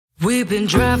We've been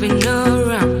driving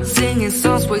around, singing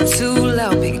songs way too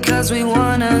loud because we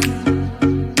wanna.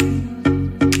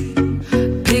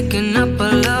 Picking up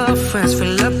all our friends,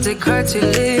 fill up the car till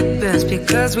it bends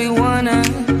because we wanna.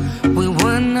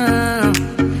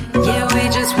 Yeah, we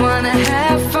just wanna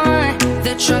have fun.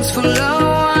 The trunk's full of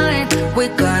wine.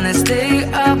 We're gonna stay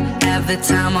up, have the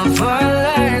time of our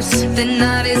lives. The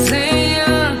night is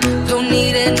young, don't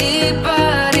need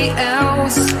anybody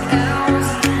else.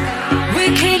 We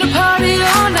came to party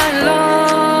all night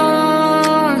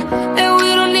long, and we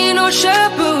don't need no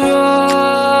chaperone.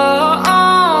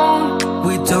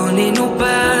 We don't need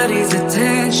nobody's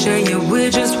attention, yeah, we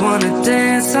just wanna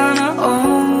dance on our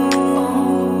own.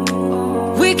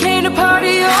 We came to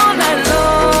party all night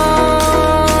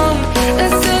long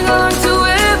and sing on to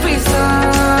every song.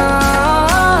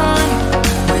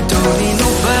 We don't need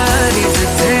nobody's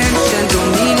attention,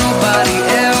 don't need nobody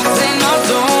else in our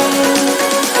zone.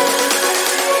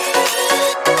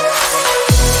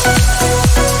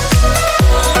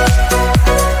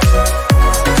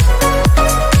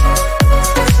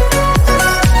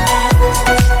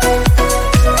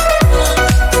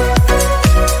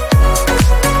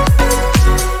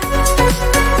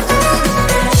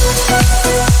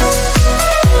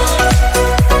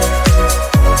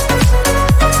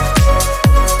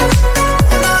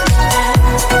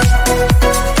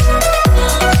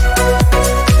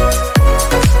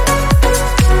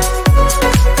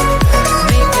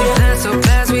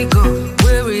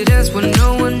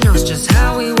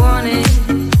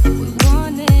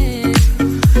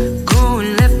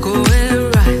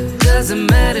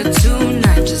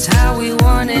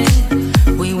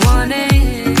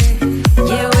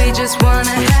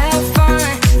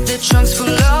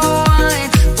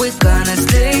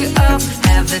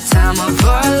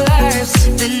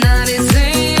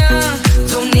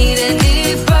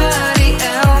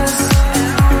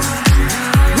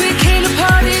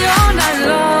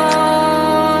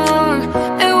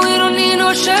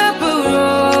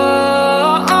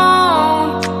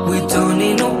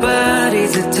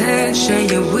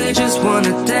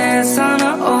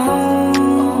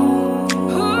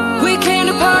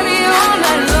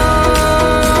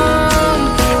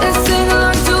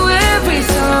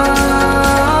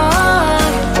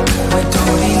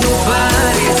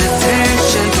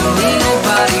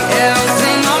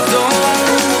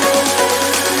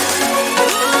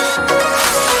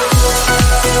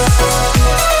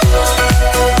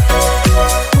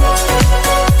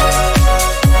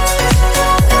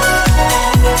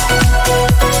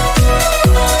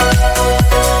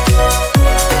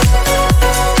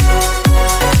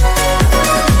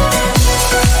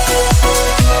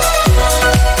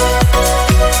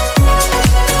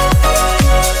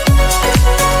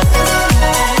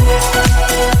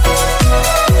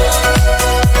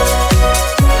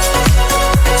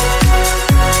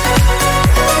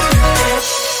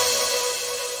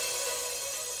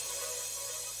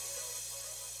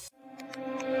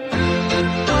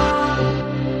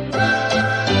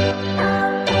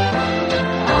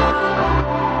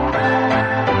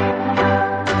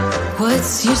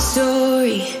 What's your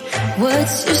story?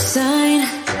 What's your sign?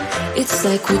 It's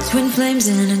like we're twin flames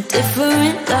in a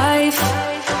different life.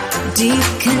 Deep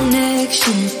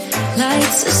connection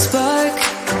lights a spark.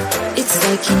 It's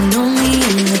like you know me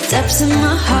in the depths of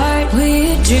my heart.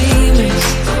 We're dreamers,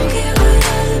 don't care what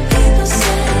other people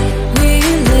say.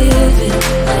 We're living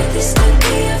like this could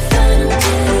be our final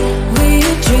day.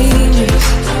 We're dreamers,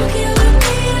 don't care what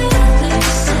the others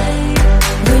say.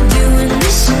 We're doing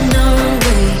this in our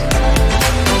way.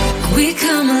 We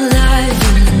come alive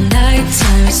in the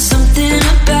nighttime. It's something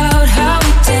about how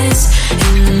we dance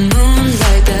in the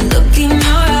moonlight. That look in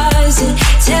your eyes, it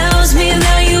tells me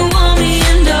that you want me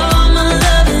and all my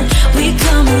loving. We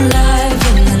come alive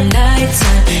in the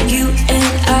nighttime. You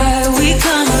and I, we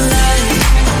come alive.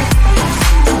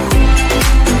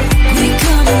 We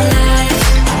come alive.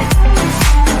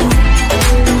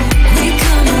 We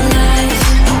come alive.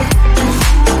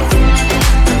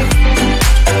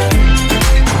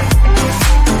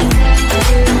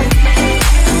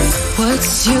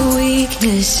 What's your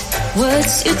weakness?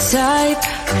 What's your type?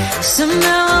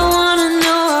 Somehow I wanna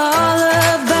know all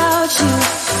about you.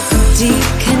 Deep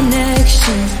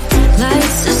connection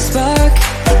lights a spark.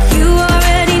 You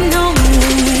already know me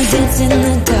when we dance in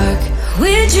the dark.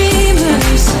 We're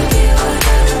dreamers.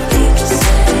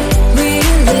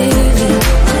 We're living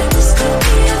like this could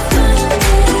be our final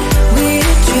day.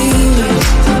 We're dreamers.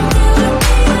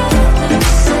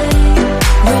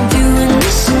 We're doing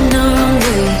this in our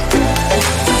way.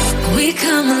 We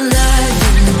come alive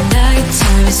in the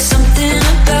nighttime. It's something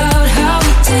about how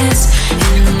we dance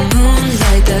in the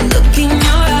moonlight. That look in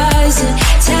your eyes.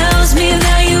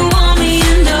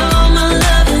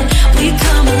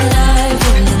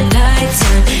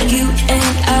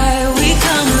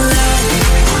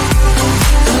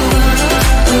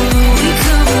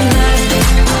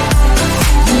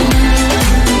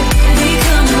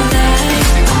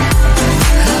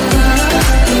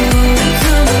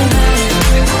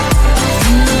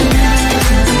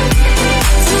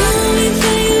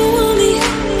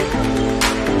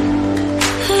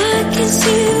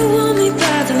 see you want me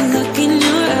by the look in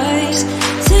your eyes.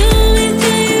 Tell me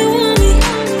that you want me.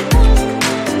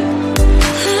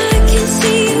 I can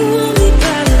see you want me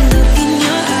by the look in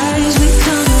your eyes. We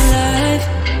come alive.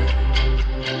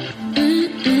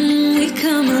 We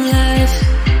come alive.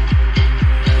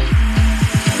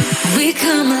 We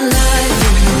come alive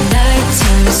in the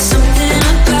nighttime. There's something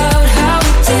about how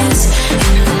we dance in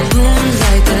the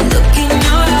moonlight. That look in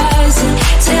your eyes, it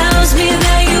tells me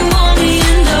that you want me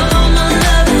and all my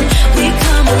loving. We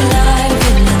come alive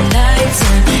in the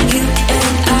nighttime. You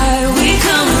and I, we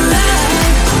come alive.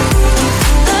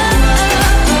 Oh,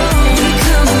 we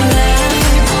come alive.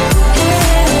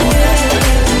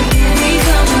 We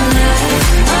come alive.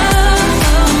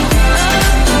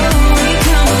 We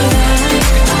come alive.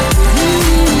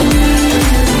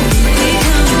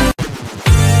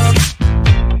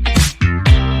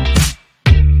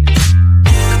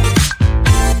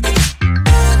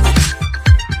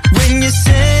 When you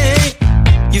say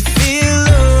you feel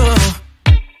low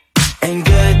and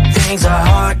good things are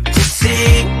hard to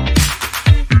see,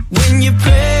 when you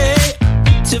pray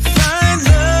to find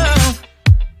love,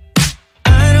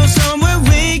 I know somewhere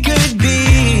we could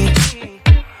be.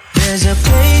 There's a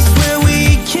place where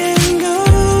we can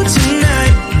go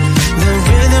tonight. The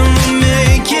rhythm will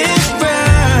make it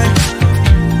right,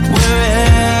 where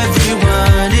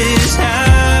everyone is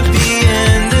happy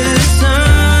and the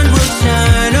sun will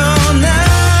shine all night.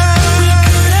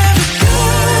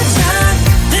 Good time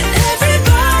that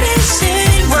everybody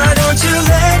sing. Why don't you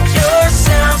let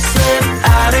yourself slip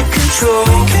out of control?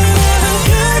 We can have a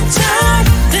good time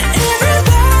that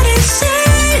everybody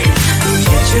sing.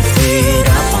 Get your feet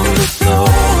up on the floor.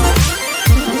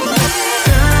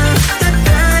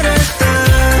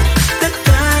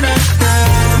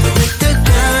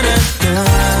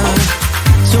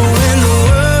 So when the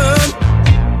world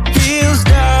feels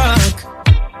dark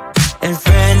and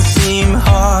friends seem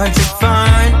hard to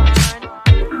find,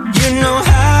 you know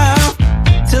how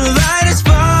to light a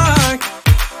spark,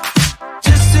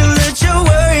 just to let your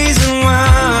worries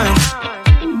unwind.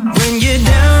 When you're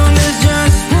down, there's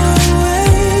just one way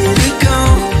to go.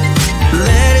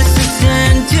 Let us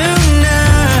ascend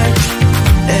tonight.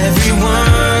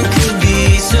 Everyone could be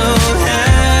so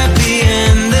happy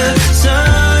and the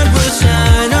sun will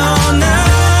shine all night.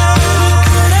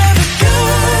 Have a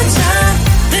good time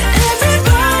that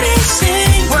everybody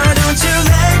sing. Why don't you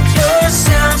let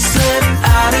yourself slip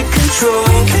out of control?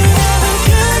 We can have a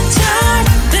good time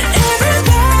that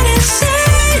everybody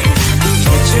sing.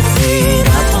 Get your feet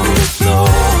up on the floor.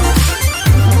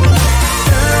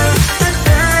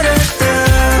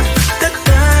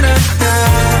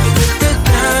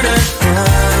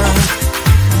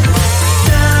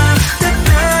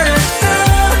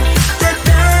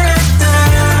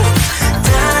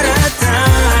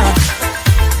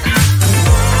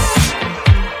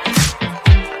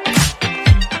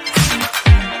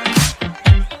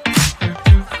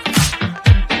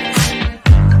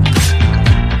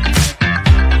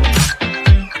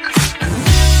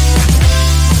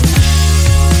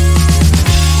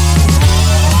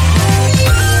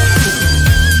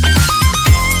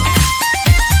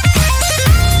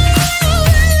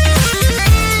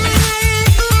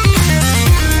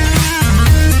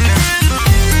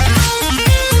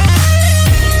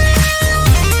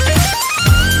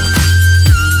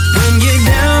 When you're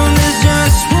down, there's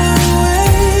just one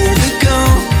way to go.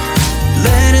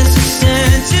 Let us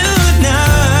ascend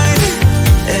tonight.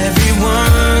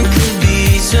 Everyone could be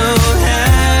so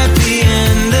happy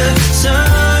and the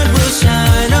sun will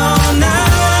shine all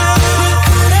night.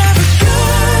 Have a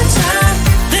good time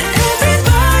that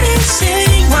everybody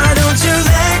sing. Why don't you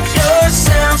let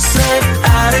yourself slip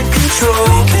out of control?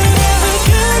 We can have a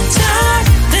good time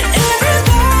that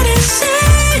everybody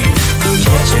sing.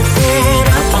 Get your feet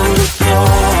up on the floor.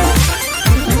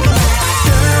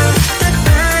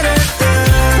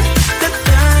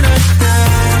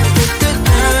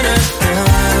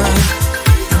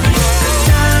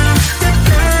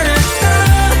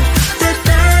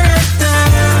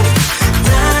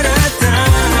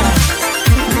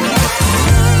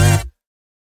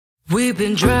 We've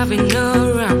been driving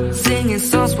around, singing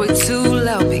songs way too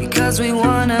loud because we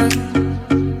wanna.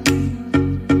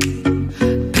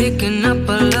 Picking up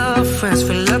our love friends,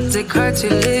 fill up the car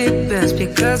till it bends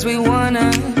because we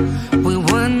wanna.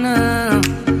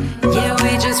 Yeah,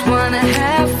 we just wanna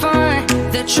have fun.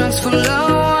 The trunk's full of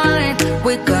wine.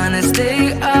 We're gonna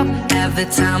stay up, have the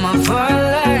time of our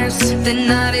lives. The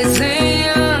night is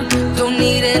young, don't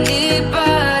need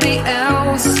anybody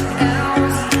else.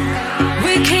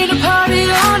 We came to party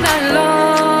all night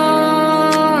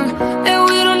long, and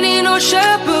we don't need no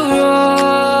chaperone.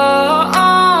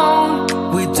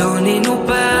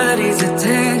 nobody's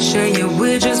attention. Yeah, we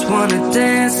just wanna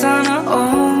dance on our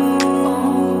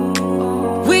own.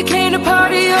 We came to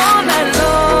party all night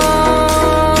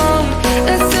long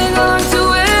and sing along to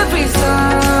every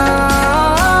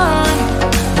song.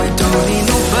 We don't need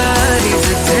nobody's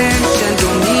attention,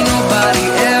 don't need nobody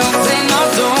else in our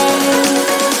zone.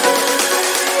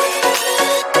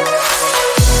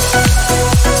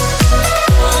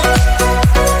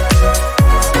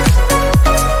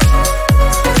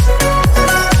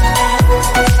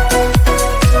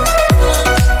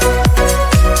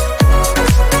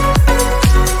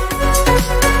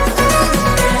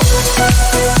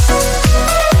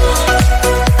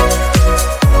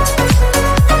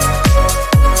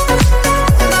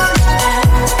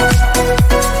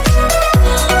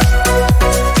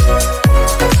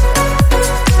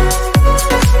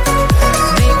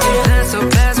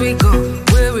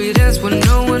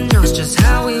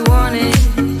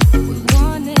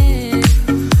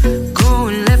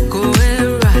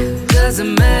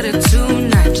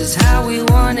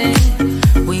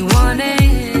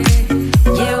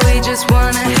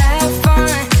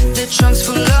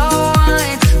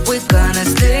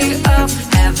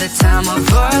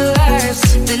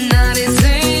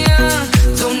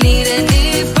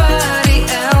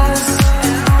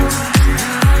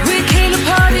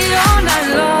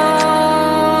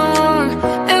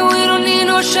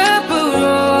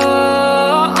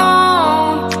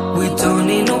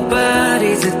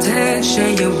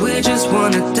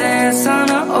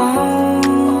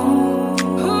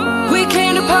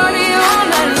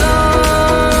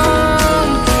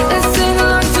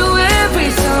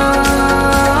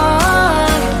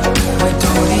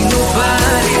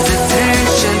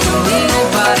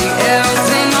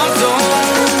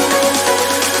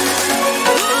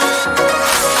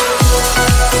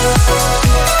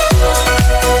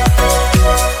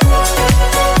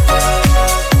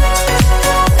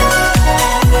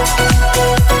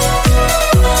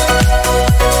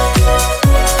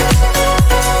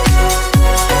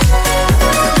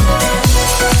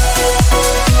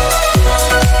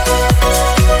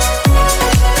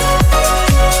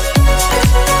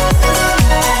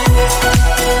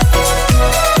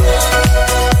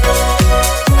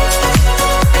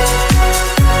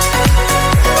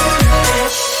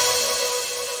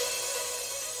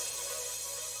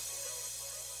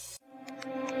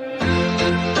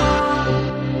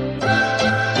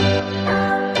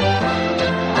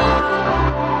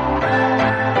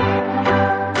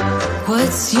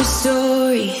 What's your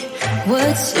story?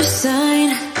 What's your sign?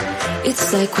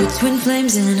 It's like we're twin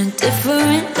flames in a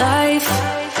different life.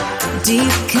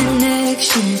 Deep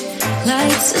connection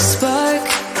lights a spark.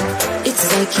 It's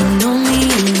like you know me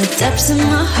in the depths of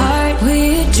my heart.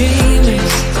 We're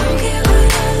dreamers, don't care what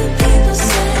other people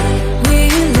say.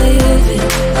 We're living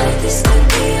like this could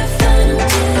be our final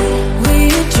day.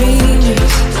 We're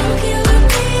dreamers, don't care what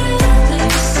the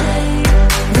others say.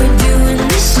 We're doing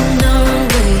this in our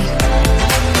way.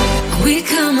 We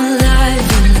come alive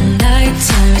in the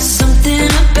nighttime. It's something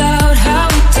about how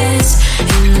we dance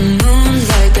in the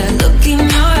moonlight. That look in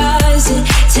your eyes, it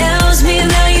tells me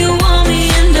that you want me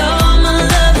and all my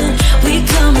loving. We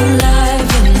come alive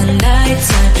in the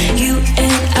nighttime. You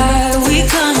and I, we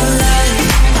come alive.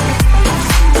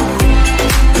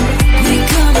 We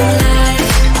come alive.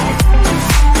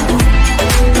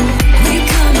 We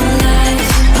come alive.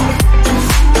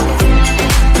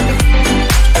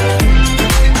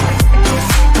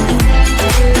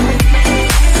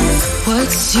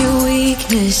 What's your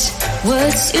weakness?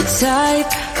 What's your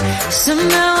type?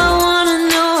 Somehow I wanna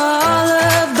know all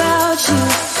about you.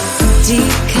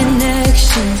 Deep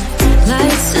connection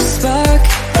lights a spark.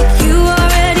 You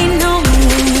already know me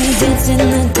when we dance in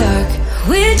the dark.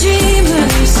 We're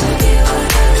dreamers.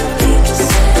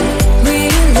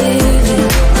 We're living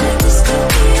like this could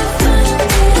be our final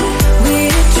day.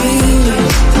 We're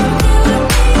dreamers.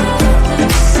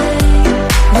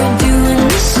 We're doing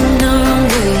this in our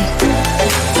way.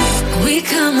 We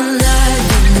come alive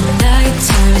in the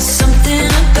nighttime. It's something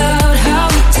about how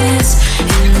we dance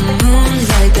in the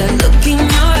moonlight. That look in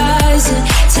your eyes, it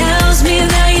tells me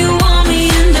that you want me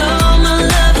and all my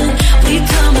loving. We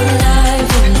come alive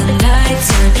in the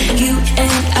nighttime. You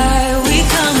and I, we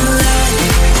come alive.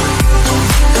 Oh,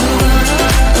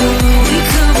 oh, we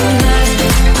come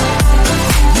alive.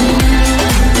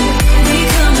 We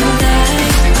come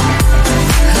alive.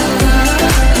 Oh,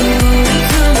 we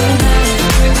come alive.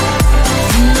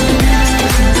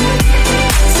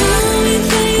 Tell me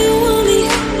that you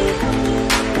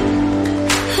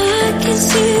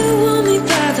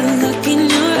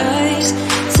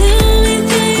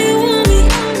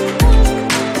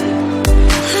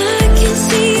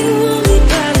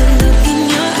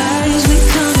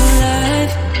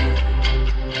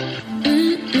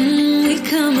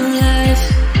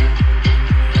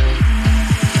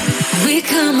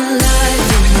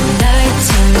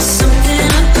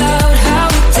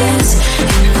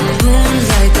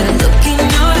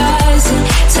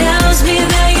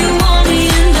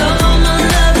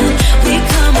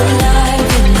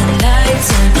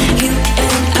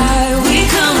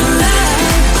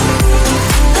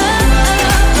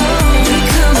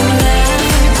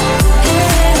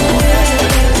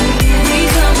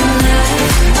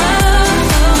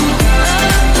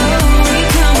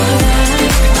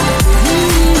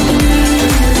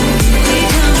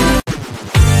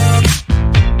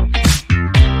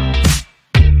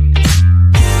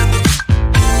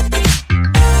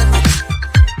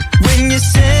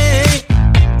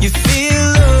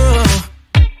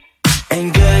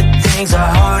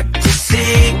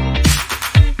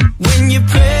when you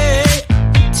pray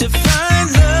to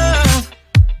find love,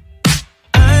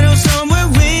 I know somewhere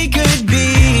we could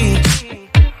be.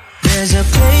 There's a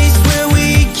place where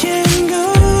we can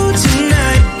go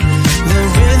tonight. The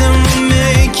rhythm will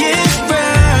make it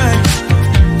right,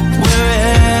 where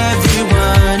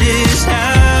everyone is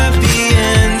happy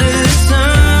and the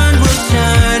sun will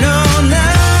shine all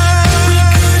night.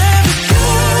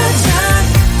 Good time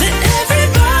that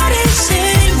everybody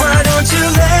sing. Why don't you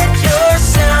let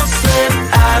yourself slip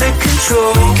out of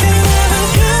control? We could have a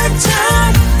good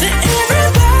time that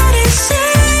everybody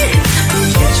sing.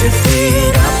 Get your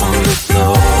feet up on the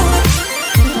floor.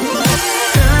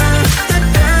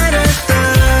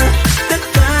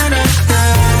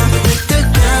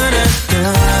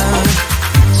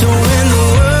 So when the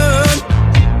world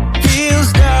feels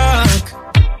dark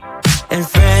and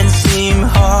friends seem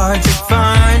hard to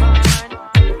find,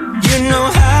 you know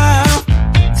how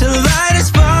to light a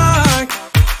spark,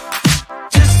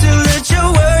 just to let your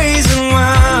worries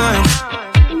unwind.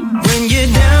 When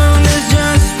you're down, there's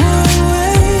just one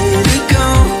way to go.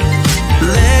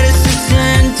 Let us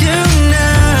ascend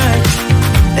tonight.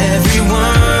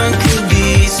 Everyone could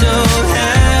be so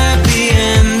happy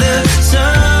and the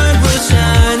sun will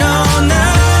shine all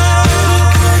night.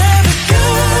 Have a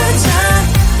good time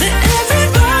that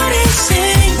everybody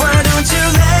sing. Why don't you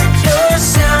let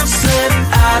yourself slip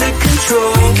out of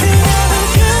control? We could have a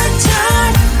good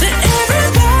time that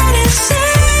everybody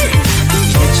sing.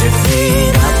 Get your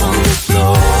feet up on the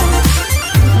floor.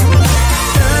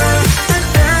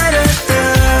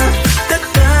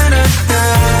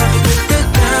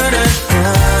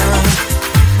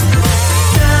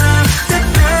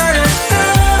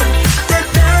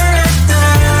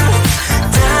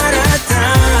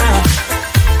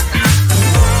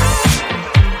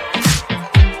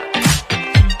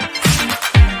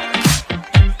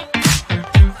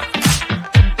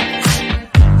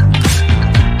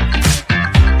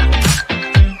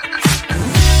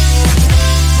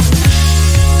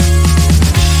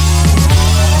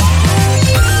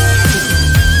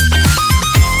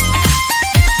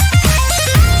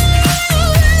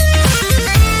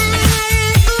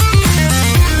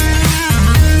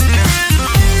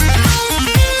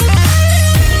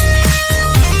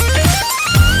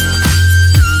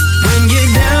 When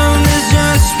you're down, there's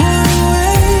just one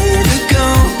way to go.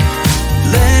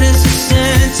 Let us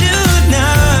ascend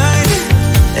tonight.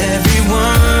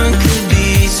 Everyone could be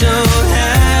so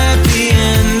happy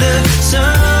and the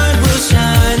sun will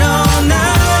shine all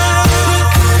night.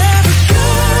 Have a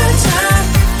good time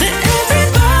that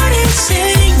everybody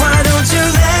sing. Why don't you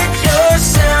let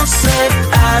yourself slip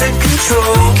out of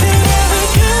control? We could have a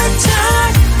good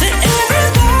time that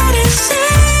everybody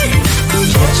sing.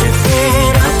 Get your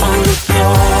feet up on the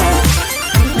floor.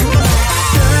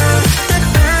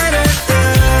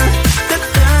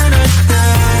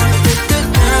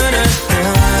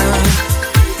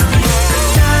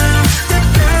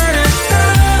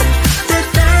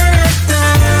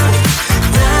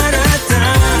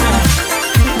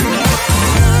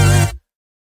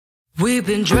 We've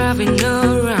been driving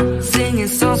around, singing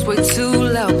songs way too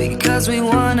loud because we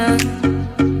wanna.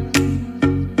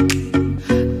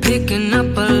 Picking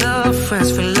up our love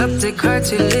friends, fill up the car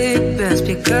till it bends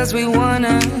because we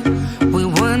wanna.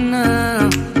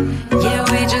 Yeah,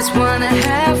 we just wanna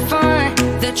have fun.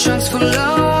 The trunk's full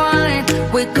of wine.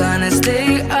 We're gonna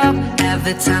stay up, have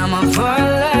the time of our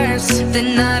lives. The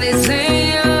night is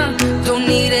young, don't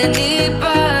need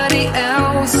anybody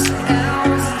else.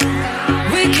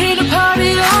 We came to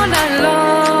party all night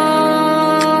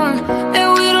long, and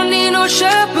we don't need no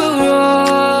chaperone.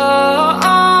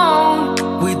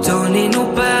 We don't need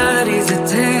nobody's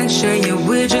attention, yeah,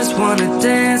 we just wanna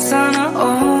dance on our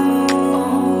own.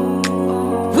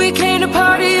 We came to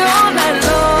party all night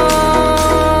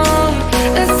long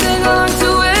and sing along to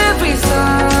every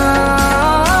song.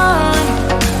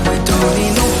 We don't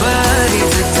need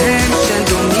nobody's attention,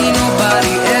 don't need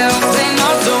nobody else in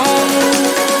our zone.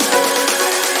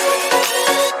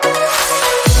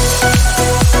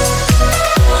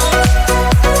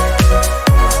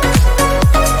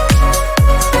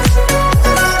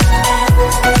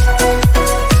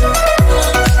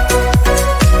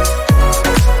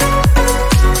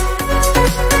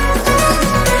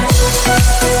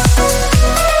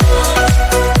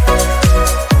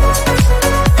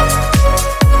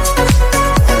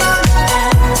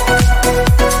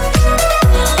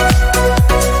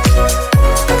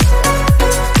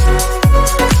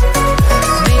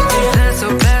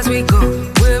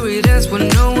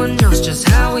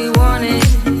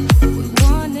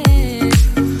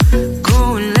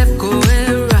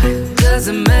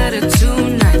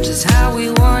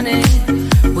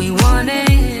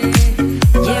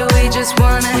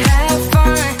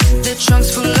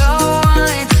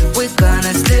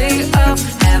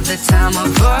 time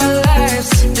apart.